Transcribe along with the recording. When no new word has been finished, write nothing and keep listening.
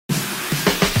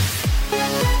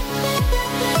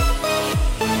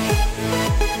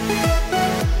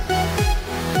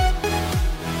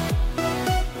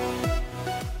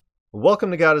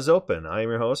Welcome to God is Open. I am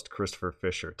your host, Christopher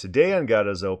Fisher. Today on God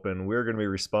is Open, we're going to be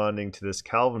responding to this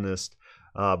Calvinist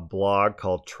blog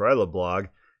called Triloblog,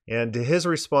 and to his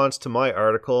response to my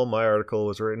article. My article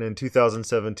was written in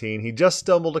 2017. He just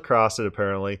stumbled across it,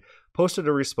 apparently, posted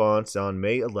a response on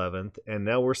May 11th, and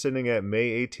now we're sitting at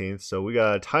May 18th, so we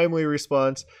got a timely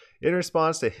response in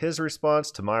response to his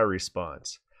response to my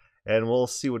response. And we'll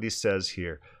see what he says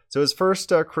here. So his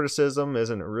first criticism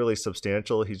isn't really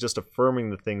substantial. He's just affirming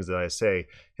the things that I say.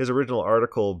 His original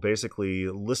article basically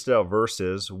listed out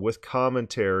verses with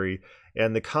commentary,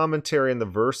 and the commentary in the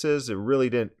verses, it really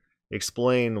didn't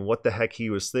explain what the heck he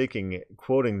was thinking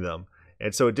quoting them.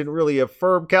 And so it didn't really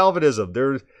affirm Calvinism.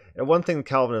 And one thing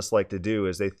Calvinists like to do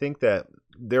is they think that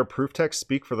their proof texts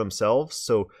speak for themselves.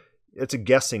 So it's a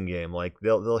guessing game. Like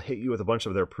they'll hit you with a bunch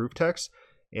of their proof texts.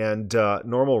 And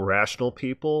normal rational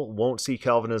people won't see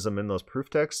Calvinism in those proof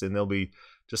texts, and they'll be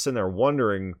just sitting there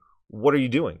wondering, what are you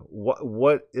doing?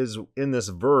 What is in this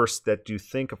verse that you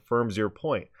think affirms your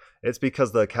point? It's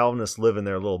because the Calvinists live in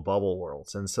their little bubble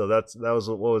worlds. And so that was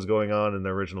what was going on in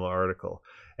the original article.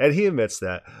 And he admits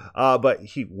that, but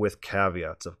with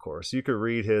caveats, of course. You could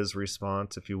read his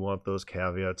response if you want those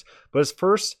caveats. But his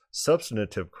first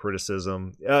substantive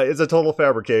criticism is a total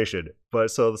fabrication.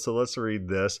 But so let's read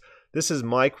this. This is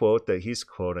my quote that he's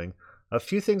quoting. A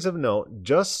few things of note: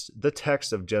 just the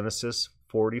text of Genesis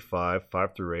 45,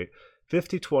 5-8,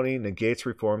 50-20 negates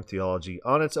Reformed theology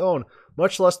on its own,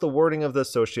 much less the wording of the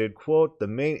associated quote. The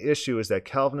main issue is that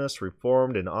Calvinists,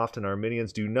 Reformed, and often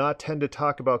Arminians do not tend to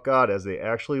talk about God as they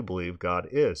actually believe God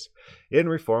is. In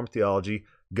Reformed theology,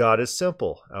 God is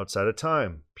simple, outside of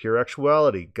time, pure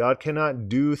actuality. God cannot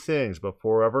do things, but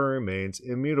forever remains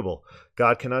immutable.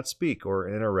 God cannot speak or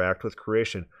interact with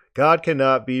creation. God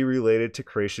cannot be related to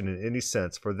creation in any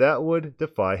sense, for that would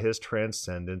defy his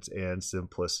transcendence and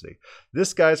simplicity.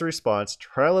 This guy's response,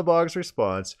 Triloblog's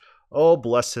response, oh,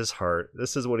 bless his heart.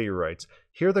 This is what he writes.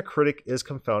 Here the critic is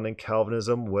confounding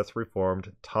Calvinism with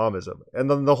Reformed Thomism.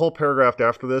 And then the whole paragraph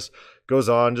after this goes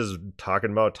on just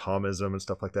talking about Thomism and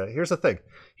stuff like that. Here's the thing.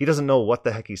 He doesn't know what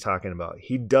the heck he's talking about.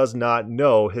 He does not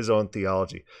know his own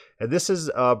theology. And this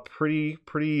is pretty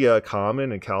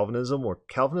common in Calvinism, where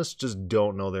Calvinists just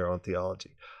don't know their own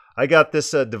theology. I got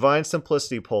this Divine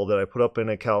Simplicity poll that I put up in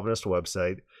a Calvinist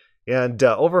website, and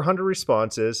over 100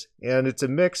 responses, and it's a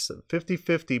mix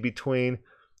 50-50 between,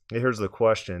 here's the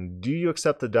question, do you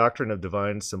accept the doctrine of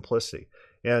divine simplicity?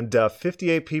 And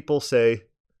 58 people say,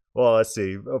 well, let's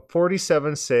see,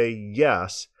 47 say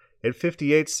yes, and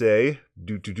 58 say,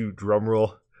 drum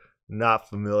roll, not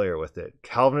familiar with it.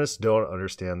 Calvinists don't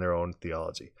understand their own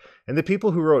theology. And the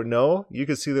people who wrote no, you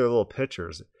can see their little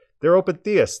pictures. They're open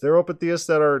theists. They're open theists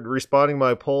that are responding to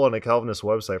my poll on a Calvinist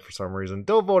website for some reason.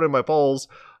 Don't vote in my polls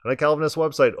on a Calvinist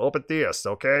website. Open theists,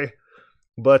 okay?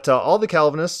 But all the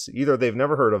Calvinists, either they've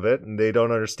never heard of it and they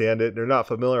don't understand it, they're not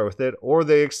familiar with it, or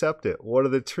they accept it. What are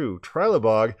the two?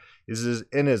 Triloblog is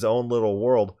in his own little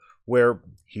world where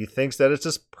he thinks that it's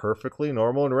just perfectly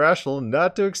normal and rational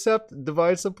not to accept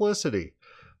divine simplicity.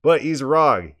 But he's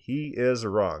wrong. He is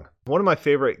wrong. One of my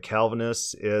favorite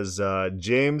Calvinists is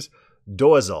James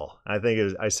Dolezal. I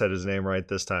think I said his name right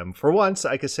this time. For once,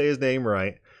 I could say his name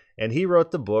right. And he wrote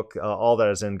the book, All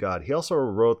That Is in God. He also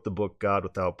wrote the book God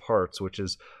Without Parts, which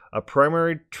is a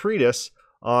primary treatise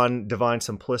on divine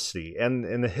simplicity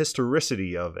and the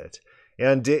historicity of it.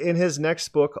 And in his next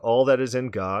book, All That Is in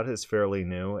God, is fairly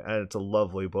new, and it's a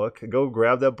lovely book. Go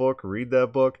grab that book, read that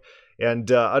book,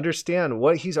 and understand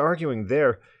what he's arguing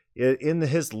there. In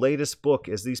his latest book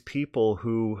is these people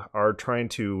who are trying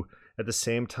to at the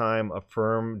same time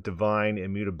affirm divine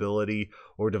immutability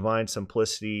or divine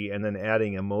simplicity and then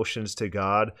adding emotions to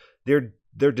God.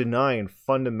 They're denying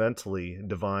fundamentally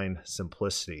divine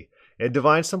simplicity. And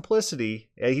divine simplicity,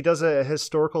 he does a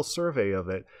historical survey of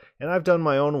it. And I've done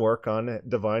my own work on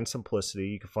divine simplicity.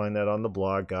 You can find that on the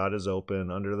blog, God is Open,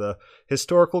 under the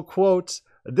historical quotes.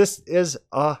 This is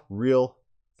a real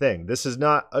thing. This is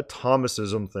not a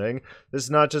Thomisism thing. This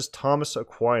is not just Thomas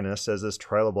Aquinas, as this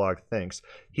Triloblog thinks.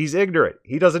 He's ignorant.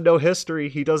 He doesn't know history.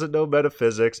 He doesn't know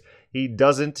metaphysics. He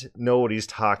doesn't know what he's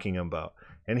talking about.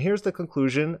 And here's the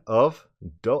conclusion of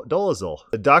Dolezal.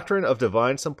 The doctrine of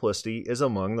divine simplicity is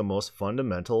among the most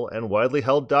fundamental and widely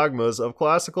held dogmas of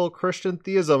classical Christian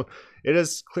theism. It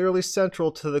is clearly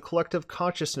central to the collective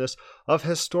consciousness of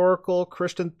historical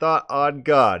Christian thought on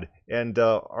God. And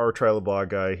our Triloblog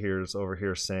guy is over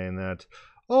here saying that,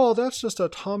 oh, that's just a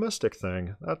Thomistic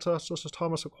thing. That's just a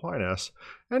Thomas Aquinas.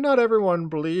 And not everyone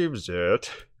believes it.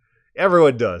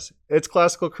 Everyone does. It's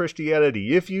classical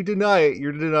Christianity. If you deny it,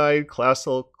 you're denying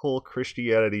classical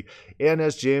Christianity. And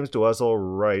as James Dwezel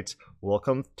writes,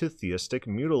 welcome to theistic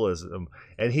mutalism.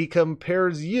 And he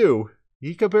compares you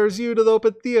to the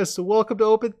open theist. So welcome to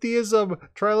open theism.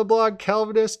 Triloblog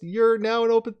Calvinist, you're now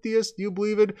an open theist. You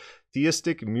believe in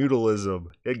theistic mutalism.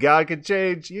 And God can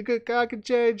change. God can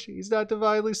change. He's not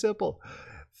divinely simple.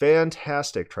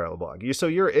 Fantastic, Triloblog. So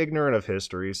you're ignorant of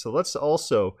history. So let's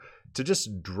also, to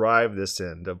just drive this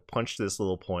in, to punch this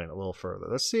little point a little further,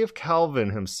 let's see if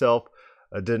Calvin himself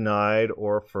denied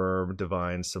or affirmed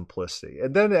divine simplicity.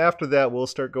 And then after that, we'll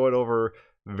start going over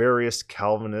various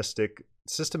Calvinistic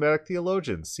systematic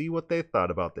theologians, see what they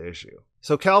thought about the issue.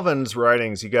 So Calvin's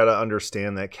writings, you got to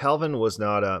understand that Calvin was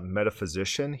not a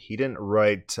metaphysician. He didn't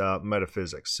write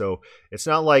metaphysics. So it's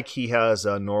not like he has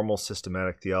a normal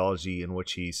systematic theology in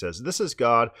which he says, this is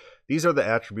God, these are the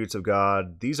attributes of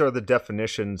God, these are the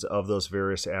definitions of those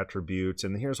various attributes,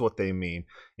 and here's what they mean.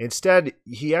 Instead,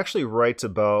 he actually writes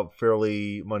about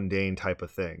fairly mundane type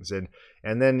of things. And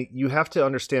then you have to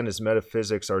understand his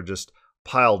metaphysics are just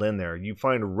piled in there. You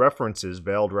find references,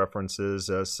 veiled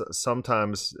references,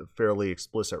 sometimes fairly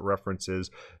explicit references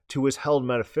to his held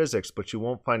metaphysics, but you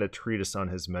won't find a treatise on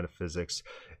his metaphysics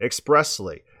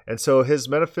expressly. And so his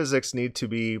metaphysics need to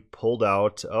be pulled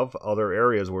out of other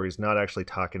areas where he's not actually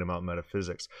talking about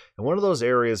metaphysics. And one of those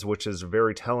areas which is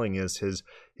very telling is his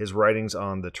writings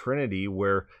on the Trinity,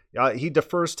 where he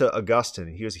defers to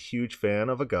Augustine. He was a huge fan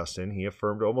of Augustine. He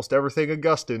affirmed almost everything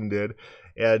Augustine did,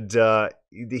 and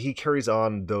he carries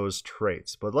on those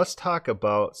traits. But let's talk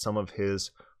about some of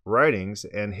his writings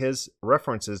and his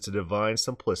references to divine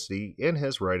simplicity in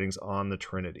his writings on the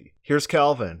Trinity. Here's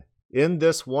Calvin. In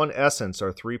this one essence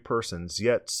are three persons,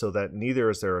 yet so that neither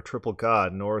is there a triple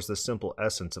God, nor is the simple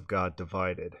essence of God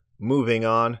divided. Moving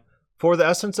on. For the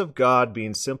essence of God,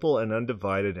 being simple and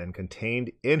undivided and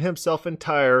contained in himself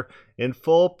entire, in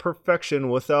full perfection,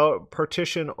 without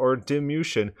partition or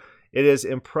diminution, it is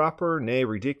improper, nay,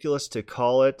 ridiculous to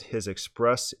call it his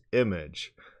express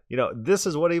image. This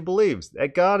is what he believes,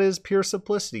 that God is pure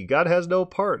simplicity. God has no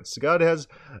parts. God has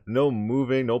no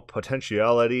moving, no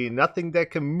potentiality, nothing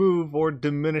that can move or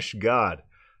diminish God.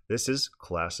 This is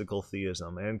classical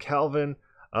theism, and Calvin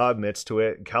admits to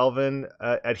it. Calvin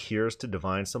adheres to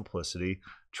divine simplicity.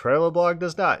 Triloblog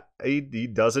does not. He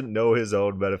doesn't know his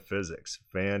own metaphysics.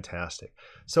 Fantastic.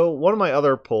 So one of my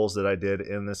other polls that I did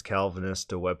in this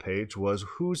Calvinist webpage was,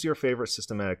 who's your favorite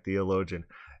systematic theologian?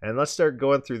 And let's start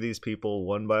going through these people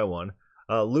one by one.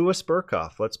 Louis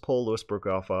Berkhof. Let's pull Louis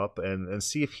Berkhof up and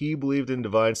see if he believed in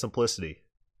divine simplicity.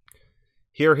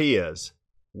 Here he is.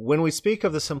 When we speak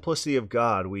of the simplicity of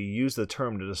God, we use the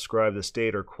term to describe the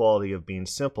state or quality of being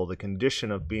simple, the condition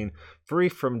of being free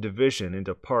from division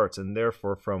into parts and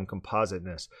therefore from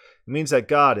compositeness. It means that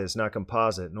God is not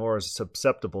composite, nor is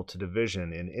susceptible to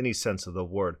division in any sense of the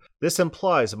word. This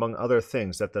implies, among other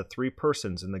things, that the three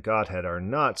persons in the Godhead are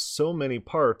not so many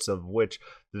parts of which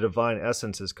the divine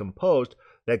essence is composed,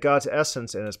 that God's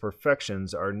essence and his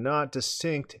perfections are not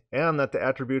distinct, and that the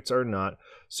attributes are not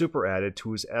superadded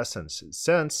to his essence,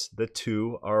 since the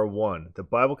two are one. The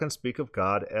Bible can speak of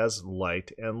God as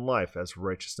light and life, as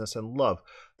righteousness and love,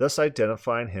 thus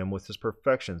identifying him with his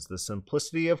perfections. The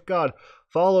simplicity of God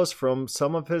follows from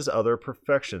some of his other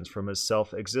perfections, from his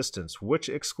self-existence, which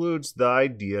excludes the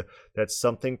idea that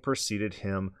something preceded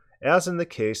him, as in the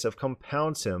case of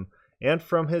compounds him, and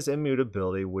from his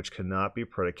immutability, which cannot be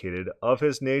predicated of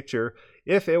his nature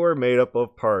if it were made up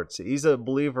of parts. He's a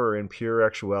believer in pure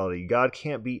actuality. God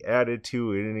can't be added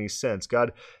to in any sense.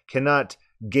 God cannot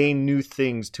gain new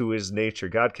things to his nature.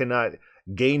 God cannot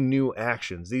gain new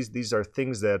actions. These are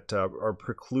things that are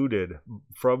precluded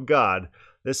from God.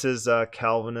 This is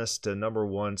Calvinist number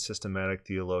one systematic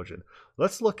theologian.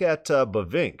 Let's look at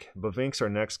Bavinck. Bavinck's our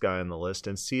next guy on the list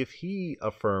and see if he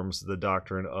affirms the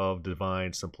doctrine of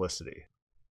divine simplicity.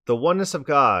 The oneness of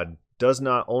God does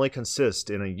not only consist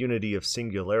in a unity of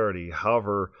singularity,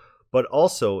 however, but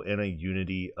also in a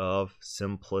unity of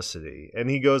simplicity. And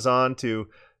he goes on to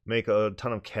make a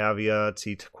ton of caveats.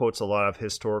 He quotes a lot of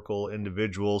historical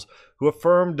individuals who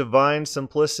affirm divine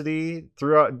simplicity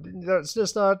throughout. It's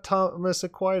just not Thomas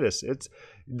Aquinas. It's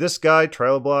this guy,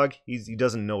 Triloblog, he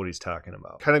doesn't know what he's talking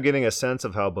about. Kind of getting a sense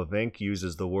of how Bavinck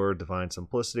uses the word divine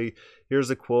simplicity. Here's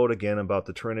a quote again about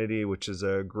the Trinity, which is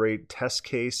a great test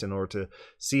case in order to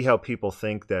see how people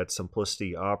think that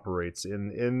simplicity operates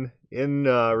in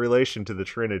relation to the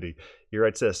Trinity. He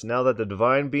writes this: now that the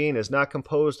divine being is not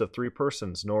composed of three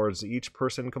persons, nor is each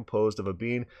person composed of a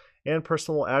being and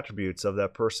personal attributes of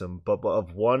that person, but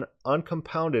of one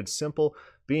uncompounded, simple,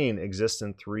 being exists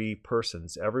in three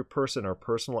persons. Every person or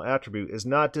personal attribute is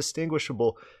not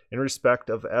distinguishable in respect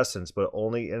of essence, but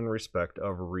only in respect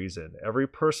of reason. Every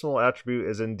personal attribute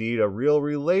is indeed a real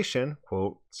relation,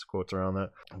 quotes around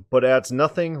that, but adds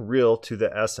nothing real to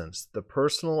the essence. The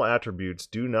personal attributes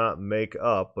do not make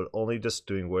up, but only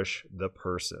distinguish the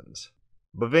persons.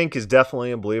 Bavinck is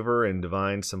definitely a believer in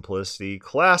divine simplicity,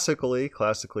 classically,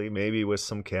 maybe with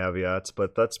some caveats,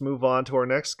 but let's move on to our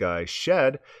next guy.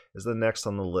 Shedd is the next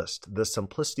on the list. The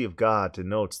simplicity of God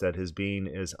denotes that his being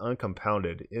is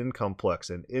uncompounded, incomplex,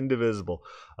 and indivisible,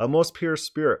 a most pure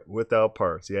spirit without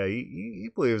parts. Yeah, he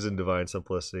believes in divine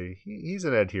simplicity. He's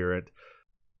an adherent.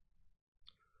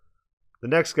 The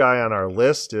next guy on our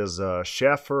list is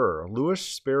Schaeffer, Louis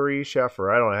Sperry Schaeffer.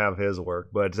 I don't have his work,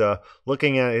 but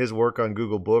looking at his work on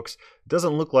Google Books, it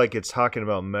doesn't look like it's talking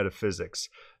about metaphysics.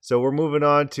 So we're moving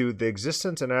on to The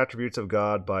Existence and Attributes of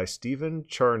God by Stephen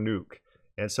Charnock.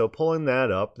 And so pulling that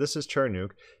up, this is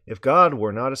Charnock. If God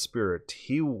were not a spirit,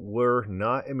 he were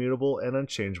not immutable and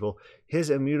unchangeable. His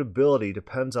immutability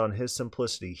depends on his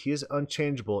simplicity. He is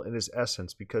unchangeable in his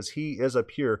essence because he is a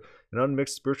pure and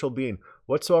unmixed spiritual being.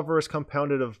 Whatsoever is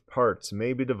compounded of parts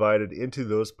may be divided into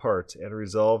those parts and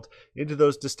resolved into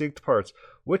those distinct parts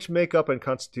which make up and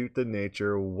constitute the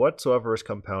nature. Whatsoever is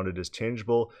compounded is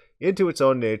changeable into its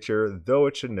own nature, though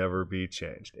it should never be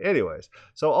changed. Anyways,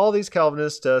 so all these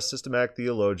Calvinist systematic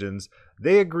theologians,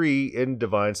 they agree in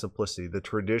divine simplicity, the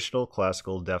traditional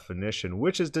classical definition,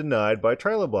 which is denied by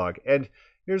Trilobog. And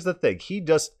here's the thing, he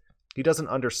doesn't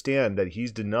understand that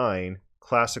he's denying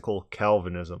classical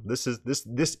Calvinism. This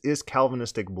is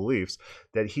Calvinistic beliefs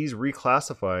that he's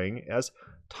reclassifying as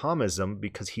Thomism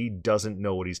because he doesn't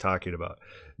know what he's talking about.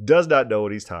 Does not know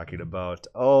what he's talking about.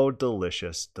 Oh,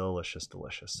 delicious, delicious,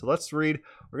 delicious. So let's read.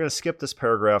 We're going to skip this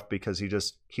paragraph because he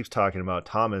just keeps talking about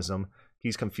Thomism.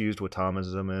 He's confused what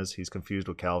Thomism is. He's confused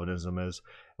what Calvinism is.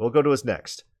 We'll go to his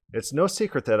next. It's no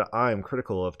secret that I'm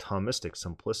critical of Thomistic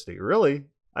simplicity. Really?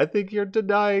 I think you're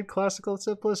denying classical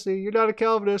simplicity. You're not a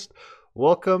Calvinist.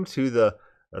 Welcome to the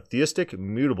theistic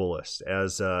mutabilist,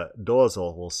 as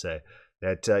Dolezal will say.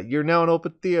 That you're now an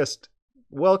open theist.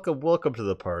 Welcome to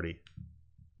the party.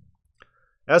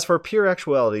 As for pure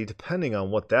actuality, depending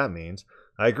on what that means,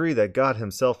 I agree that God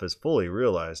himself is fully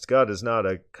realized. God is not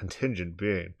a contingent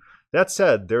being. That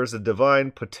said, there's a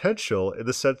divine potential in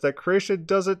the sense that creation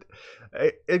doesn't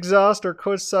exhaust or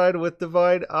coincide with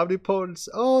divine omnipotence.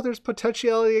 Oh, there's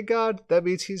potentiality in God. That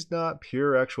means he's not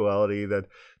pure actuality. That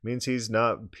means he's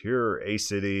not pure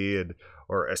aseity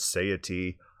or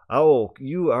aseity. Oh,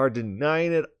 you are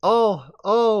denying it. Oh,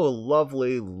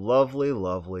 lovely, lovely,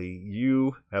 lovely.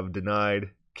 You have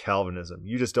denied Calvinism.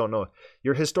 You just don't know.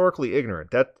 You're historically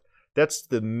ignorant. That's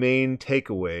the main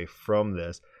takeaway from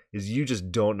this, is you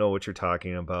just don't know what you're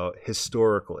talking about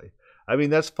historically. I mean,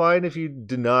 that's fine if you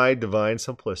deny divine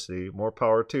simplicity. More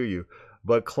power to you.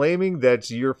 But claiming that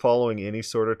you're following any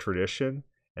sort of tradition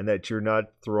and that you're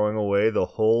not throwing away the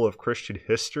whole of Christian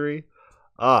history,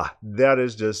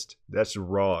 that's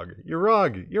wrong. You're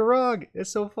wrong.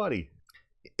 It's so funny.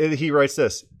 He writes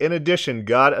this. In addition,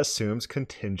 God assumes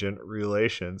contingent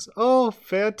relations. Oh,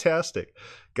 fantastic.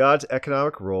 God's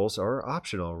economic roles are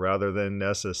optional rather than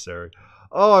necessary.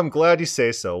 Oh, I'm glad you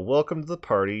say so. Welcome to the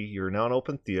party. You're now an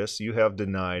open theist. You have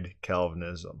denied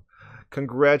Calvinism.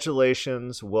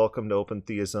 Congratulations. Welcome to open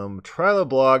theism.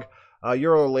 Trilobog,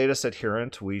 you're our latest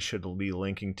adherent. We should be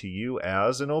linking to you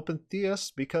as an open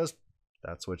theist because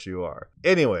that's what you are.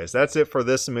 Anyways, that's it for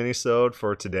this mini-sode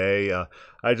for today.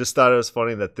 I just thought it was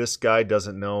funny that this guy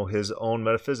doesn't know his own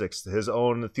metaphysics, his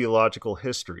own theological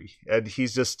history, and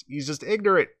he's just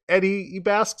ignorant, and he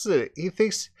basks in it. He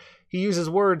thinks he uses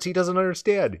words he doesn't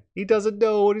understand. He doesn't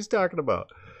know what he's talking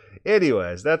about.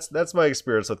 Anyways, that's my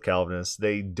experience with Calvinists.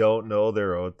 They don't know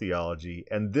their own theology,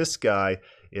 and this guy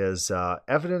is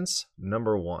evidence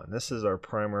number one. This is our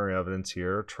primary evidence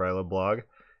here, Trilobog.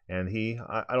 And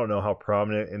I don't know how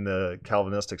prominent in the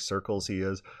Calvinistic circles he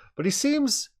is, but he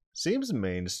seems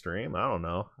mainstream. I don't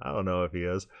know if he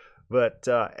is, but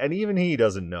and even he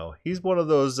doesn't know. He's one of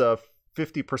those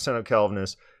 50% of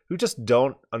Calvinists who just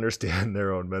don't understand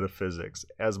their own metaphysics,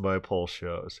 as my poll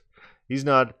shows. He's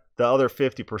not the other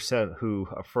 50% who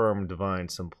affirm divine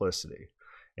simplicity.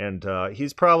 And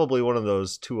he's probably one of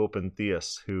those two open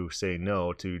theists who say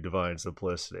no to divine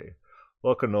simplicity.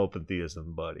 Welcome to open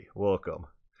theism, buddy. Welcome.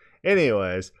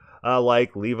 Anyways,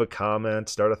 leave a comment,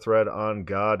 start a thread on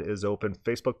God is Open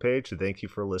Facebook page. Thank you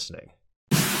for listening.